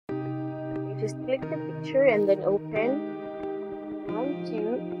just click the picture and then open. 1,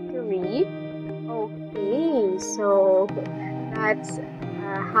 2, 3. Okay, so that's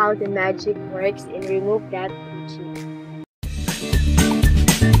how the magic works in Remove.bg.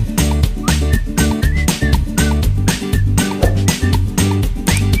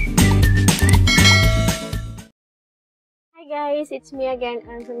 Hi guys, it's me again,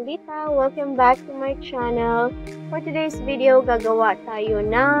 Angelita. Welcome back to my channel. For today's video, gagawa tayo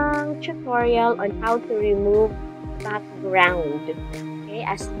ng tutorial on how to remove background. Okay,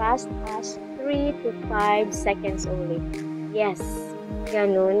 as fast as 3 to 5 seconds only. Yes,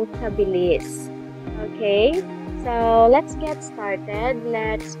 ganun kabilis. Okay, so let's get started.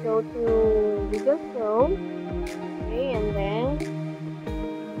 Let's go to Google Chrome. Okay, and then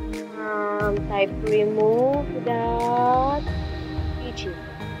type remove.bg.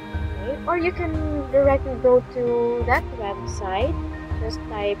 Okay? Or you can directly go to that website. Just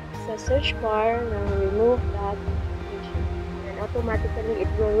type sa search bar ng remove.bg. And automatically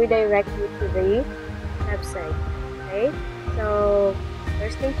it will redirect you to the website. Okay? So,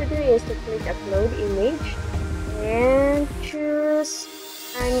 first thing to do is to click upload image and choose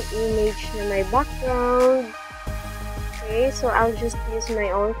an image na may background. Okay, so I'll just use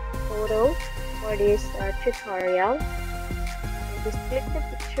my own photo for this tutorial. Just click the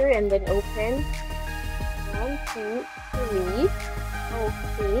picture and then open. 1, 2, 3.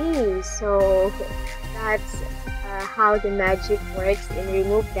 Okay, so that's how the magic works in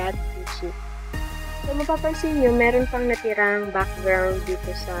Remove.bg. So mapapansin nyo, meron pang natirang background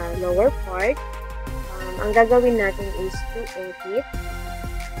dito sa lower part. Ang gagawin natin is to edit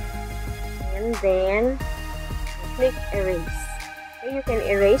and then click erase. Okay, you can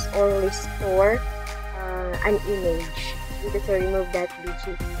erase or restore an image dito sa Remove.bg.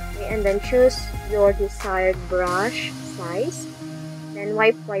 Okay, and then choose your desired brush size. Then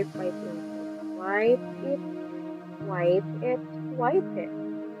wipe lang. Wipe it.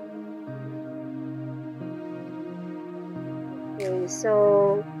 Okay, so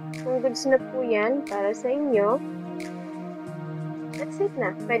kung goods na po yan para sa inyo, that's it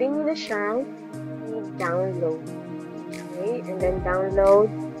na. Pwede nyo na siyang i-download. Okay, and then download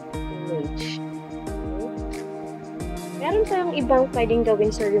image. Okay. Meron tayong ibang pwedeng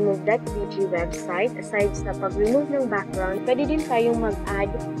gawin sa Remove.bg website. Aside sa pag-remove ng background, pwede din tayong mag-add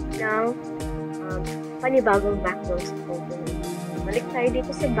ng panibagong background sa photo. Balik tayo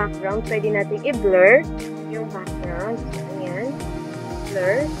dito sa background. Pwede natin i-blur yung background. So, ayan.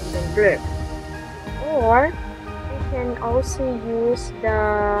 Blur and then blur. Or, you can also use the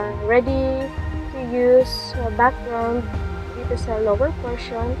ready-to-use background dito sa lower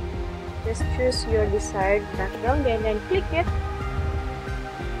portion. Just choose your desired background and then click it.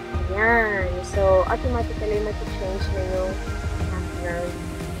 Ayan. So, automatically mag-change na yung background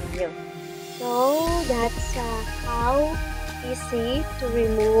niyo. So, that's how easy to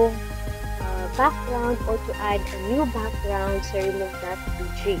remove background or to add a new background sa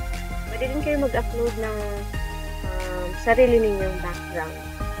Remove.bg. Pwede din kayo mag-upload ng sarili ninyong background.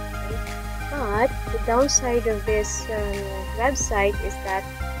 Okay? But, the downside of this website is that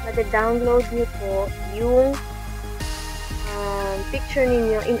mada-download nyo po yung picture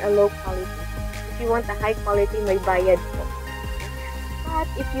ninyo in a low quality. If you want a high quality, may bayad po. But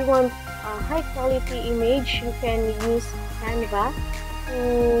if you want a high quality image, you can use Canva to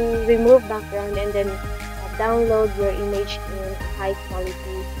remove background and then download your image in high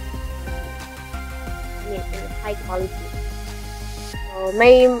quality. So,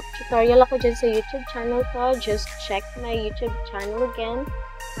 may tutorial ako dyan sa YouTube channel ko. Just check my YouTube channel again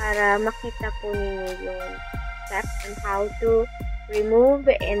para makita po ninyo yung steps on how to remove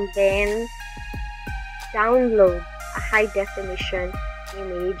and then download a high definition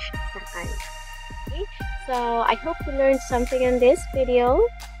image sa Canva. Okay? So, I hope you learned something in this video.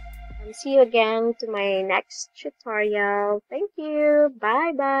 See you again to my next tutorial. Thank you.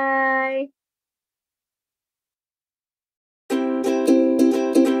 Bye-bye.